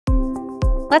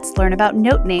Let's learn about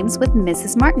note names with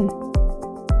Mrs. Martin.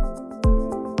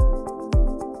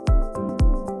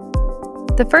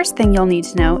 The first thing you'll need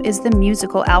to know is the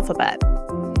musical alphabet.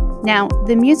 Now,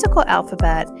 the musical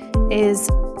alphabet is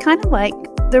kind of like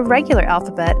the regular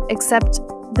alphabet, except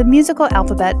the musical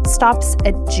alphabet stops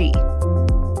at G.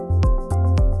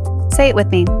 Say it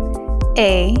with me.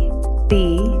 A,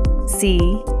 B,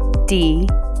 C, D,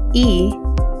 E,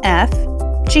 F,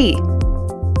 G.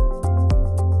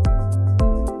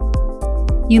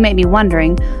 You may be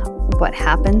wondering, what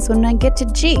happens when I get to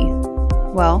G?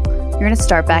 Well, you're going to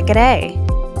start back at A.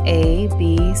 A,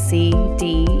 B, C,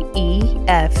 D, E,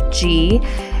 F, G.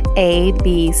 A,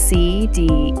 B, C,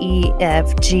 D, E,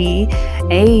 F, G.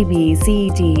 A, B, C,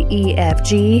 D, E, F,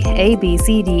 G. A, B,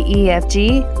 C, D, E, F,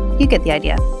 G. You get the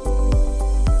idea.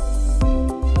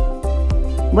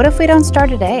 What if we don't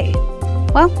start at A?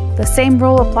 Well, the same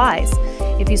rule applies.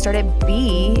 If you start at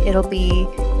B, it'll be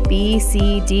B,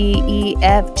 C, D, E,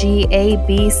 F, G, A,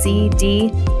 B, C,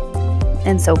 D,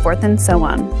 and so forth and so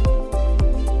on.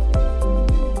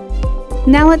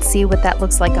 Now let's see what that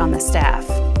looks like on the staff.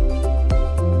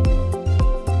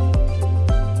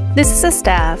 This is a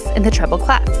staff in the treble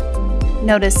clef.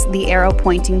 Notice the arrow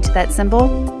pointing to that symbol?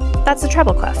 That's the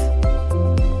treble clef.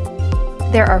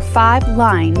 There are 5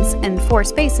 lines and 4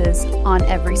 spaces on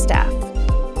every staff.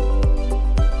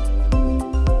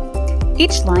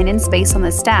 Each line and space on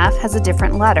the staff has a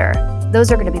different letter.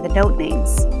 Those are going to be the note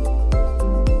names.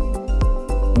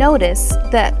 Notice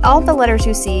that all the letters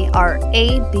you see are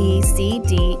A, B, C,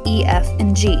 D, E, F,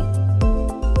 and G.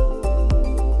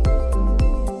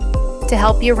 To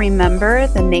help you remember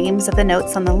the names of the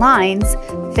notes on the lines,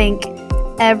 think,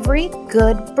 every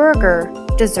good burger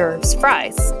deserves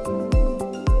fries.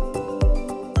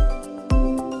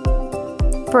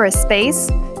 For a space,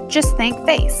 just think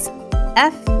face.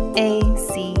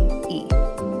 F-A-C-E.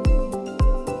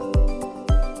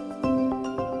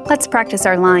 Let's practice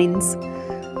our lines.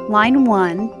 Line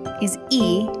 1 is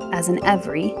E as in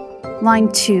every.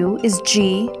 Line 2 is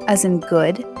G as in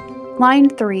good. Line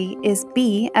 3 is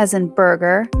B as in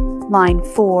burger. Line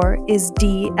 4 is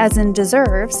D as in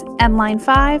deserves. And line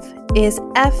 5 is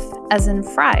F as in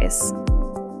fries.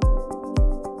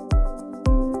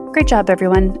 Great job,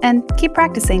 everyone, and keep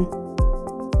practicing.